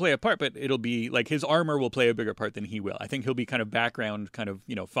think he'll play a part, but it'll be like his armor will play a bigger part than he will. I think he'll be kind of background, kind of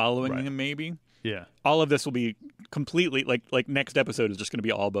following him maybe. Yeah. All of this will be completely like next episode is just going to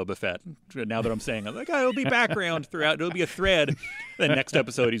be all Boba Fett. Now that I'm saying, I'm like, it'll be background throughout. It'll be a thread. Then next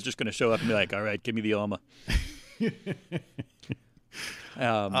episode, he's just going to show up and be like, all right, give me the Alma.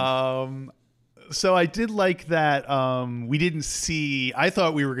 So I did like that. We didn't see. I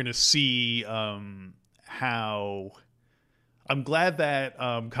thought we were going to see how. I'm glad that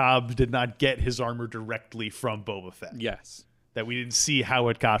Cobb did not get his armor directly from Boba Fett. Yes. That we didn't see how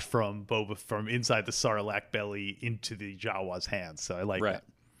it got from inside the Sarlacc belly into the Jawa's hands. So I like that.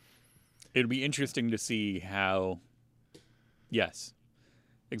 It'd be interesting to see how. Yes,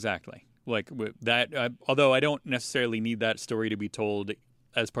 exactly. Like that. Although I don't necessarily need that story to be told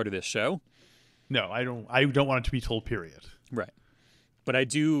as part of this show. No, I don't. I don't want it to be told. Period. Right. But I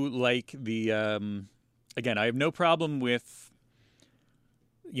do like the. Again, I have no problem with.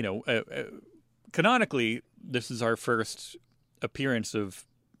 canonically, this is our first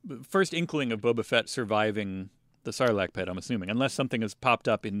inkling of Boba Fett surviving the Sarlacc pit, I'm assuming, unless something has popped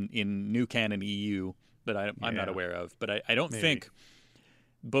up in new canon EU that I'm not aware of. But I don't think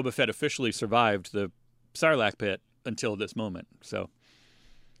Boba Fett officially survived the Sarlacc pit until this moment. So,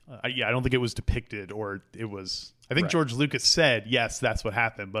 I don't think it was depicted, or it was. I think George Lucas said yes, that's what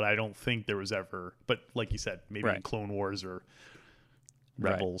happened, but I don't think there was ever. But like you said, maybe in Clone Wars or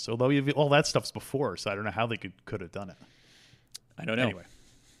Rebels, although all that stuff's before, so I don't know how they could have done it. I don't know. Anyway,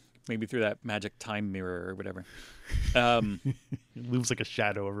 maybe through that magic time mirror or whatever. It moves like a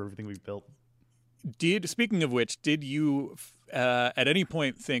shadow over everything we've built. Speaking of which, did you at any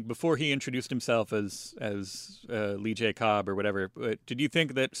point think, before he introduced himself as Lee J. Cobb or whatever, did you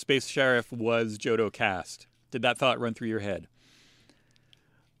think that Space Sheriff was Jodo Cast? Did that thought run through your head?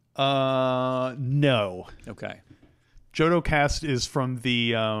 No. Okay. Jodo Cast is from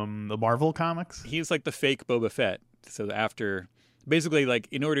the Marvel comics. He's like the fake Boba Fett. So basically, like,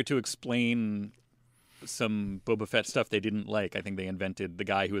 in order to explain some Boba Fett stuff they didn't like, I think they invented the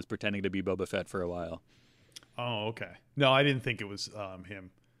guy who was pretending to be Boba Fett for a while. Oh, okay. No, I didn't think it was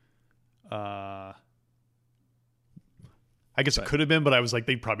him. I guess it could have been, but I was like,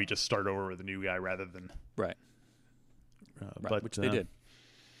 they'd probably just start over with a new guy rather than right. But which they did.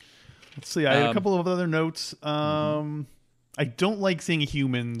 Let's see. I had a couple of other notes. I don't like seeing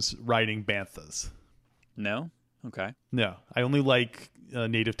humans riding banthas. No. Okay. No, I only like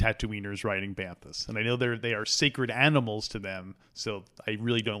native Tatooiners riding banthas, and I know they are sacred animals to them. So I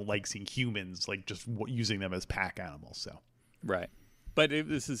really don't like seeing humans like just using them as pack animals. So right, but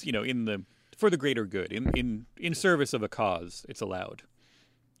this is for the greater good, in service of a cause, it's allowed.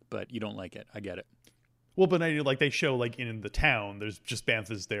 But you don't like it. I get it. Well, but I like they show like in the town, there's just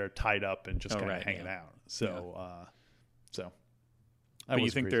banthas there tied up and just kind of hanging out. So, But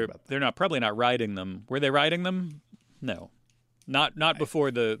you think they're not probably not riding them? Were they riding them? No, not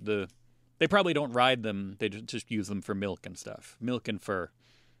before the. They probably don't ride them. They just use them for milk and stuff, milk and fur.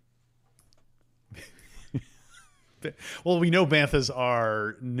 Well, we know banthas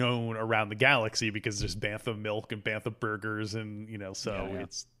are known around the galaxy because there's bantha milk and bantha burgers, and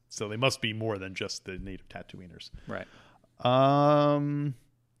so they must be more than just the native Tatooiners. Right.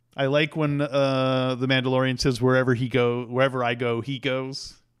 I like when the Mandalorian says, wherever I go, he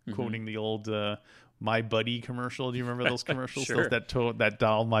goes, quoting the old My Buddy commercial. Do you remember those commercials? Sure. That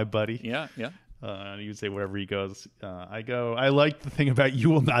doll, My Buddy. Yeah. And he would say, wherever he goes, I go. I like the thing about you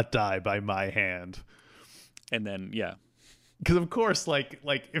will not die by my hand. And then, because of course, like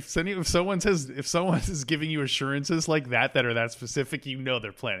if someone is giving you assurances like that are that specific,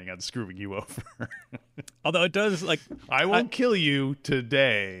 they're planning on screwing you over. Although it does, like, I won't kill you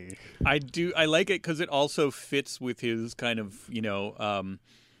today. I like it because it also fits with his kind of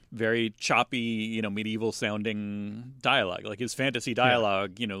very choppy medieval sounding dialogue, like his fantasy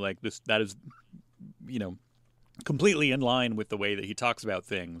dialogue. Like this, that is completely in line with the way that he talks about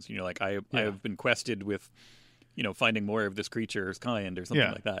things. Like I have been quested with. Finding more of this creature's kind or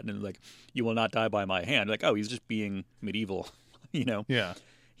something like that. And like, you will not die by my hand. Like, oh, he's just being medieval, Yeah.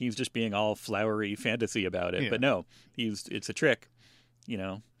 He's just being all flowery fantasy about it. Yeah. But no, it's a trick,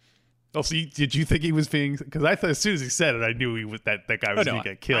 Oh, so did you think he was being, because I thought as soon as he said it, I knew that guy was going to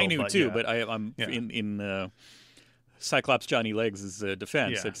get killed. I knew too, but I'm in Cyclops Johnny Legs'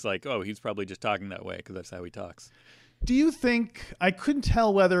 defense. It's like, oh, he's probably just talking that way because that's how he talks. Do you think, I couldn't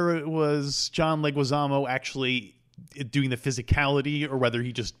tell whether it was John Leguizamo actually doing the physicality or whether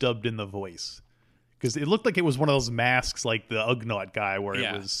he just dubbed in the voice? Because it looked like it was one of those masks like the Ugnaught guy where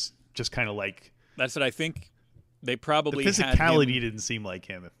it was just kind of like... That's what I think. They probably the physicality didn't seem like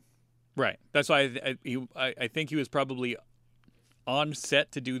him. Right. That's why I think he was probably on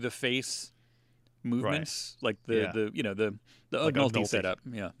set to do the face movements, like the Ugnaughty setup.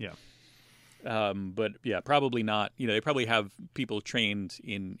 Yeah. But probably not. They probably have people trained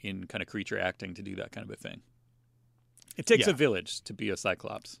in kind of creature acting to do that kind of a thing. It takes a village to be a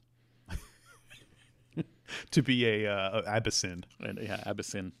Cyclops. To be a Abyssin.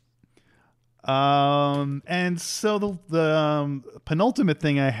 Abyssin. And so the penultimate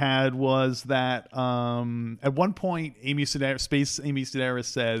thing I had was that at one point Amy Sedaris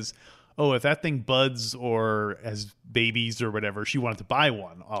says, oh, if that thing buds or has babies or whatever, she wanted to buy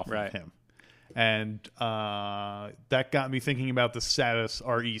one off of him. And that got me thinking about the status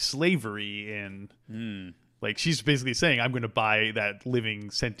re slavery in like she's basically saying I'm going to buy that living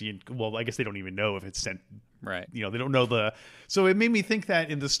sentient. Well, I guess they don't even know if it's sent. Right. They don't know so it made me think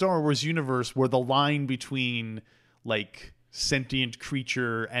that in the Star Wars universe where the line between like sentient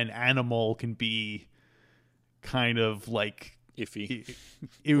creature and animal can be kind of like iffy.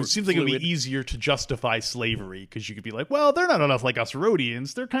 It seems like it would be easier to justify slavery because you could be like, well, they're not enough like us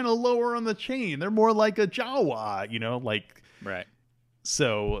Rhodians. They're kind of lower on the chain. They're more like a Jawa, like right.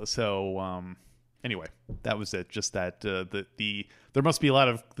 So anyway, that was it. Just that there must be a lot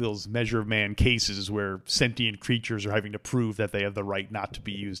of those Measure of Man cases where sentient creatures are having to prove that they have the right not to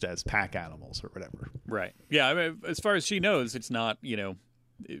be used as pack animals or whatever. Right. Yeah. I mean, as far as she knows, it's not.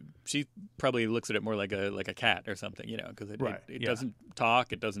 She probably looks at it more like a cat or something. Because it doesn't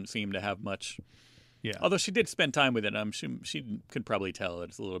talk. It doesn't seem to have much. Yeah. Although she did spend time with it, I'm sure she could probably tell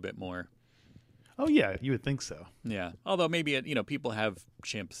it's a little bit more. Oh yeah, you would think so. Yeah. Although maybe people have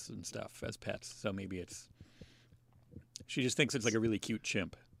chimps and stuff as pets, so maybe it's. She just thinks it's like a really cute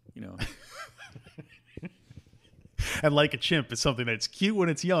chimp, And like a chimp, it's something that's cute when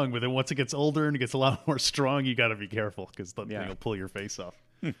it's young, but then once it gets older and it gets a lot more strong, you got to be careful because thing will pull your face off.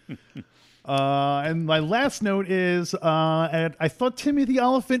 And my last note is, I thought Timmy the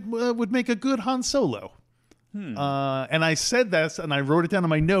Elephant would make a good Han Solo. And I said that, and I wrote it down in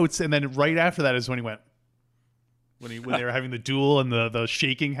my notes, and then right after that is when he went. When they were having the duel and the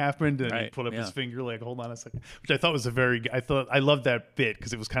shaking happened, and he put up his finger like, hold on a second, which I thought was I loved that bit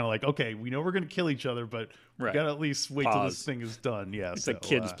because it was kind of like, okay, we know we're going to kill each other, but we got to at least wait till this thing is done. Yeah, it's like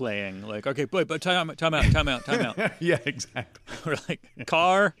kids playing, like, okay, but time out. Yeah, exactly. We're like,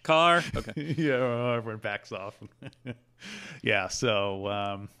 car, okay. Yeah, everyone backs off. Yeah,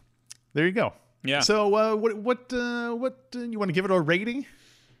 so there you go. Yeah. So what you want to give it a rating?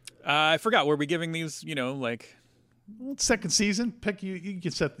 I forgot. Were we giving these? Like. Well, second season, pick you can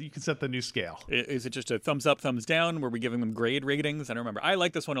set the new scale. Is it just a thumbs up, thumbs down? Were we giving them grade ratings? I don't remember. I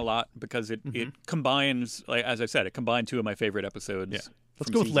like this one a lot because it combines, like as I said, it combined two of my favorite episodes. Yeah.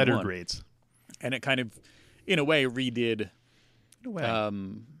 Let's go with letter grades. And it kind of, in a way, redid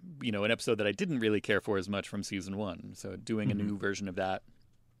an episode that I didn't really care for as much from season 1. So doing a new version of that,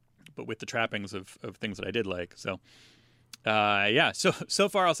 but with the trappings of things that I did like. So so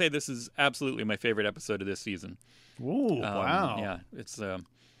far I'll say this is absolutely my favorite episode of this season. Ooh, wow. Yeah, it's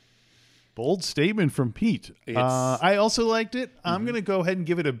bold statement from Pete. I also liked it. I'm going to go ahead and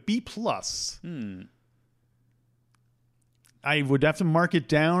give it a B+. I would have to mark it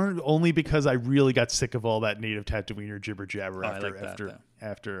down only because I really got sick of all that native Tatooiner jibber jabber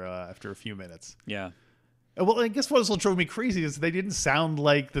after a few minutes. Yeah. Well, I guess what also drove me crazy is they didn't sound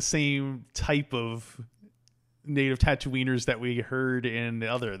like the same type of native Tatooiners that we heard in the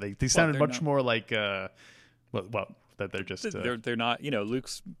other. They sounded much more like that they're just they're not.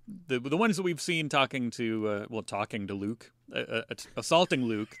 Luke's the ones that we've seen talking to Luke, assaulting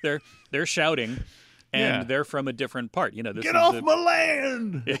Luke. They're shouting, and they're from a different part. This Get off my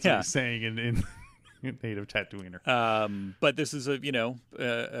land. That's what he's saying in native Tatooiner. But this is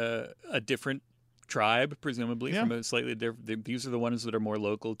a different tribe, presumably from a slightly different. These are the ones that are more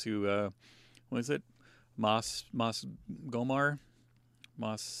local to what is it? Mos Gomar?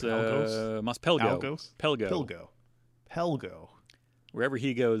 Mos Pelgo. Pelgo. Wherever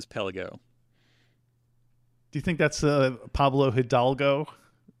he goes, Pelgo. Do you think that's a Pablo Hidalgo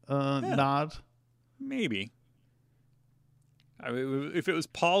nod? Maybe. If it was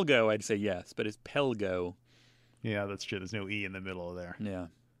Palgo, I'd say yes, but it's Pelgo. Yeah, that's true. There's no E in the middle of there. Yeah.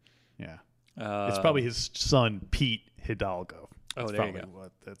 It's probably his son, Pete Hidalgo. That's there you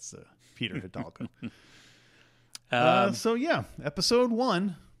go. That's Peter Hidalgo. Episode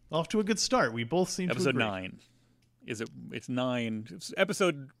 1, off to a good start. We both seem to agree. Episode 9. It's 9. It's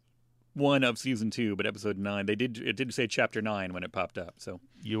episode 1 of season 2, but episode 9. It did say chapter 9 when it popped up. So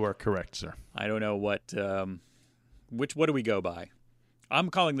you are correct, sir. I don't know what do we go by? I'm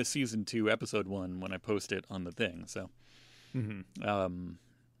calling this season 2 episode 1 when I post it on the thing. So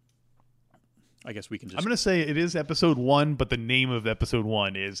I guess we can just. I'm going to say it is episode 1, but the name of episode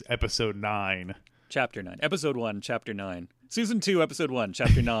 1 is episode 9. Chapter 9. Episode 1, Chapter 9. Season 2, Episode 1,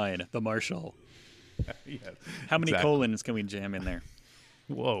 Chapter 9, The Marshal. How many colons can we jam in there?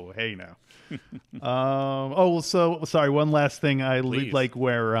 Whoa, hey now. Sorry, one last thing. I like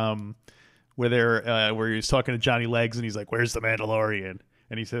where he's talking to Johnny Legs and he's like, "Where's the Mandalorian?"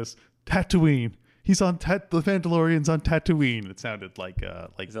 And he says, "Tatooine. He's on the Mandalorian's on Tatooine." It sounded like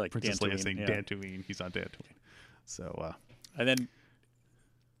Princess Leia saying Dantooine. He's on Dantooine. So and then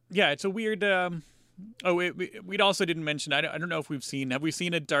it's a weird we also didn't mention, I don't know if have we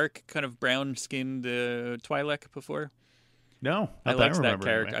seen a dark kind of brown skinned Twi'lek before? No, I liked that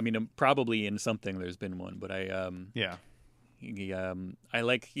character. I mean, probably in something there's been one, but I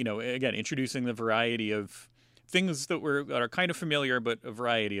like, again, introducing the variety of things that are kind of familiar, but a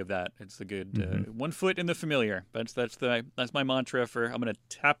variety of that. It's a good 1 foot in the familiar. That's my mantra for. I'm going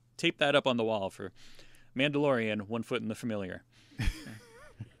to tape that up on the wall for Mandalorian, one foot in the familiar.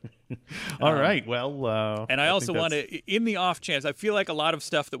 All right. Well, and I also want to, in the off chance, I feel like a lot of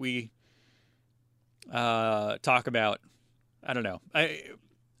stuff that we talk about, I don't know.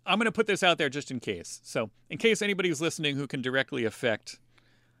 I'm going to put this out there just in case. So in case anybody's listening who can directly affect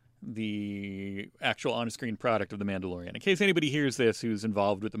the actual on-screen product of The Mandalorian, in case anybody hears this who's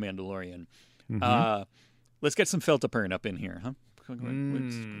involved with The Mandalorian, let's get some Feltapern up in here, huh?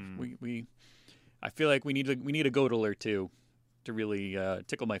 I feel like we need a Godel or two to really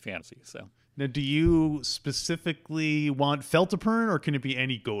tickle my fancy. So now, do you specifically want Feltapern, or can it be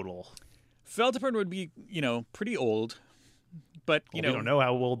any Godel? Feltapern would be, pretty old, but we don't know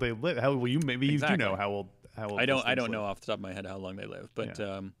how old they live. How will you? Maybe exactly. You do know how old. I don't know off the top of my head how long they live, but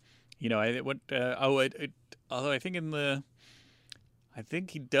although I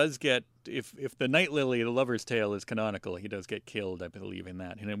think he does get, if the Night Lily, the Lover's Tale, is canonical, he does get killed, I believe, in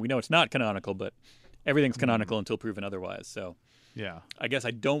that. And we know it's not canonical, but everything's canonical until proven otherwise. So yeah, I guess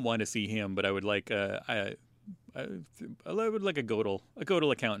I don't want to see him, but I would like I would like a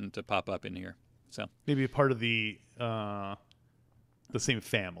Godel accountant to pop up in here. So maybe a part of the same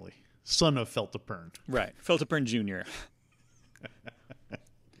family, son of Feltapern. Right, Feltapern Jr.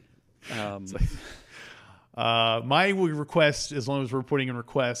 My request, as long as we're putting in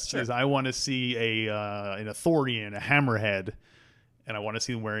requests, is I want to see an Ithorian, a Hammerhead, and I want to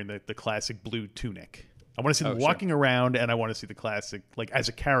see them wearing the classic blue tunic. I want to see them walking around, and I want to see the classic, like, as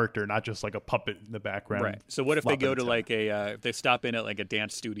a character, not just like a puppet in the background. Right. So what if they go to like if they stop in at like a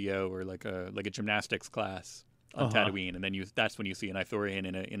dance studio or like a gymnastics class on Tatooine, and then that's when you see an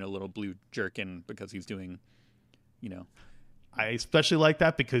Ithorian in a little blue jerkin because he's doing, I especially like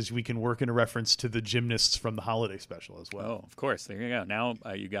that because we can work in a reference to the gymnasts from the holiday special as well. Oh, of course. There you go. Now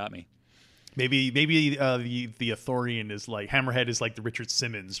you got me. Maybe the Ithorian is like, Hammerhead is like the Richard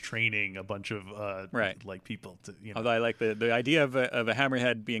Simmons training a bunch of like people to, Although I like the idea of a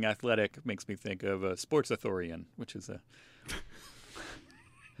Hammerhead being athletic makes me think of a sports Ithorian, which is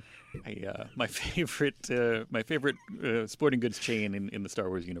my favorite sporting goods chain in the Star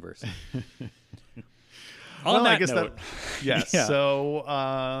Wars universe. Yes. Yeah. So,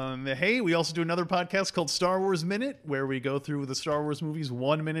 hey, we also do another podcast called Star Wars Minute, where we go through the Star Wars movies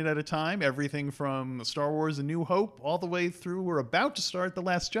 1 minute at a time, everything from Star Wars A New Hope all the way through. We're about to start The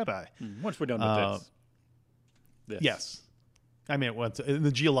Last Jedi. Once we're done with this. Yes. I mean, in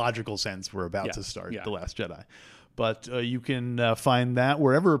the geological sense, we're about to start The Last Jedi. But you can find that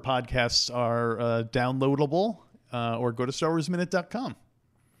wherever podcasts are downloadable, or go to StarWarsMinute.com.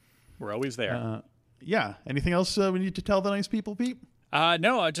 We're always there. Yeah. Anything else we need to tell the nice people, Pete?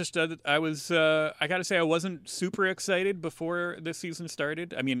 No, I just I got to say I wasn't super excited before this season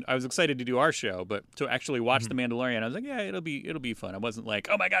started. I mean, I was excited to do our show, but to actually watch The Mandalorian, I was like, yeah, it'll be fun. I wasn't like,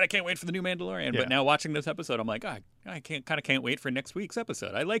 oh my God, I can't wait for the new Mandalorian. Yeah. But now watching this episode, I'm like, I can't wait for next week's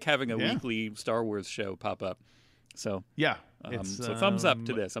episode. I like having a weekly Star Wars show pop up. So yeah, so thumbs up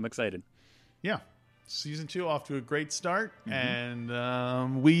to this. I'm excited. Yeah. Season 2 off to a great start, and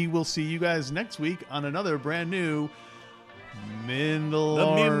we will see you guys next week on another brand new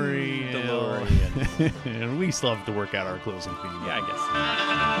Mandalorian. The Mandalorian. And we still have to work out our closing theme. Yeah, I guess.